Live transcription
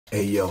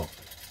Hey, yo,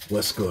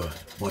 what's good?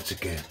 Once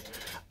again,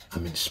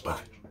 I'm in the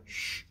spot.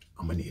 Shh,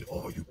 I'm gonna need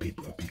all you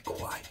people to be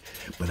quiet.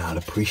 But I'd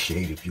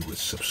appreciate if you would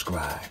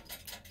subscribe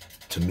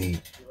to me,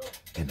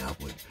 and I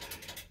would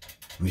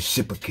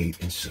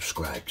reciprocate and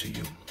subscribe to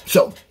you.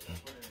 So,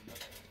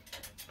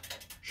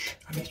 shh,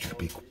 I need you to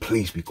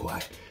please be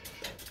quiet.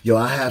 Yo,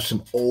 I have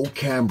some old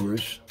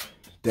cameras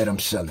that I'm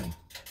selling.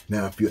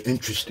 Now, if you're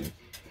interested,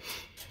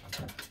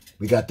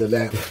 we got the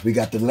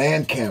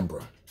land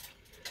camera.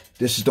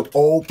 This is the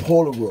old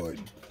Polaroid.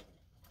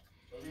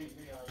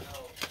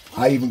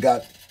 I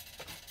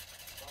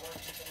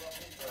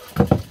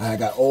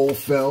got old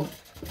film,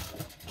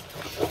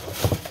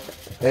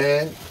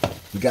 and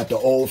we got the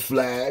old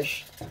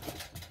flash.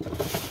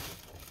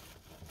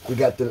 We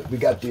got the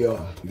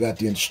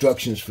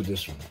instructions for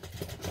this one,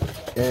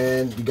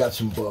 and we got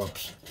some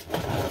bulbs.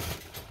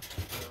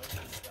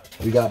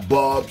 We got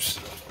bulbs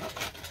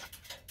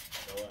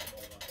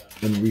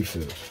and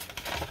refills.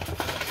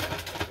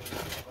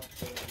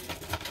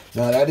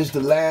 Now that is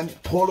the land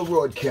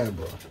Polaroid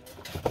camera.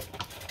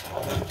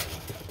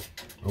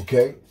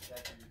 Okay?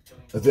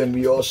 And then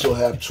we also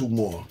have two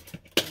more.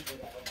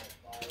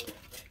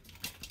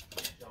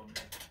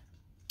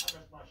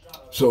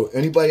 So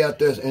anybody out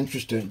there is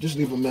interested, just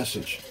leave a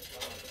message.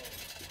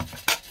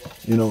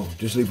 You know,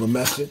 just leave a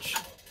message.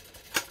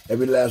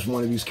 Every last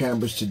one of these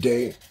cameras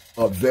today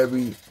are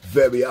very,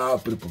 very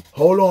operable.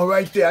 Hold on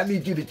right there. I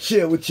need you to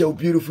chill with your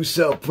beautiful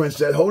self,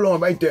 princess. Hold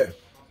on right there.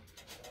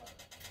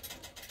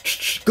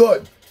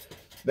 Good.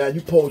 Now you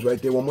pose right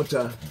there one more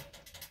time.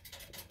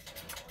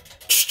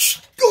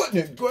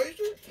 Goodness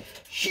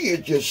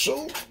gracious.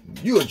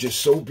 You are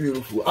just so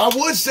beautiful. I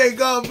would say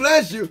God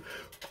bless you,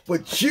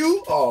 but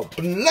you are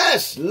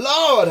blessed.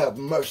 Lord have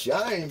mercy.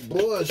 I ain't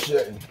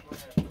bullshitting.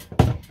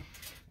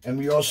 And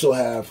we also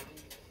have,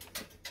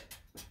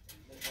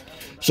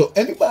 so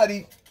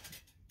anybody,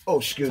 oh,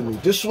 excuse me.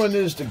 This one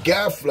is the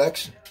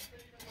Garaflex.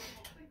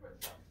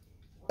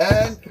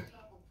 And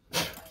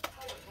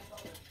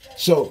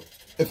so,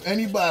 if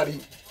anybody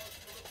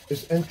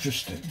is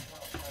interested,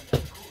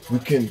 we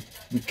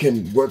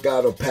can work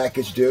out a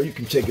package deal. You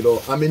can take it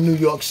all. I'm in New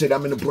York City.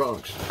 I'm in the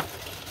Bronx.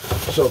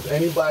 So if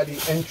anybody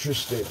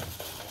interested,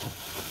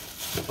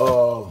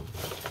 I'll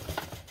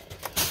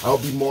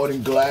be more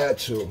than glad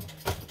to.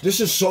 This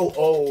is so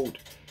old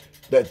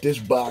that this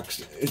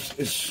box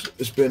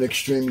it's been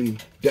extremely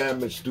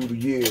damaged through the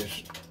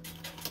years.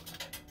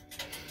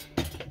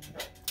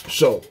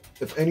 So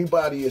if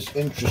anybody is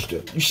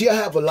interested, you see, I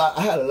had a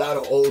lot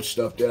of old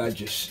stuff that I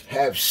just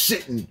have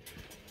sitting.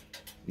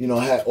 You know,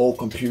 I had old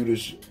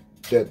computers,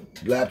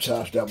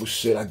 laptops that was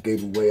sit. I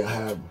gave away. I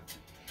have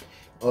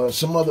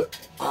some other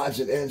odds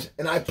and ends,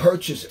 and I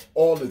purchased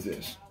all of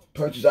this.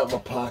 Purchased out my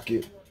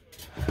pocket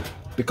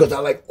because I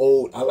like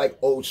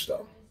old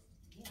stuff.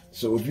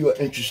 So if you are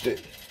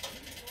interested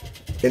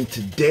in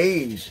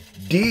today's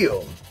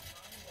deal,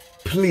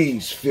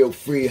 please feel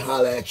free to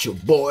holler at your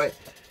boy.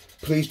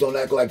 Please don't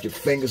act like your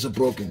fingers are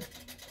broken,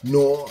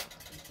 nor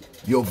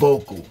your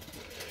vocal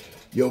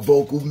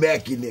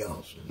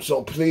mechanisms.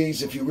 So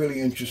please, if you're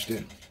really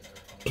interested,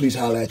 please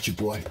holler at your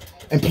boy.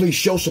 And please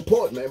show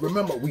support, man.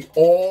 Remember, we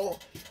all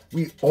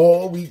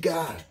we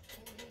got.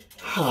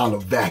 Holler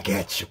back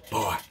at your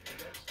boy.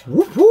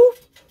 Whoop, whoop.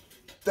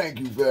 Thank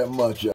you very much, y'all.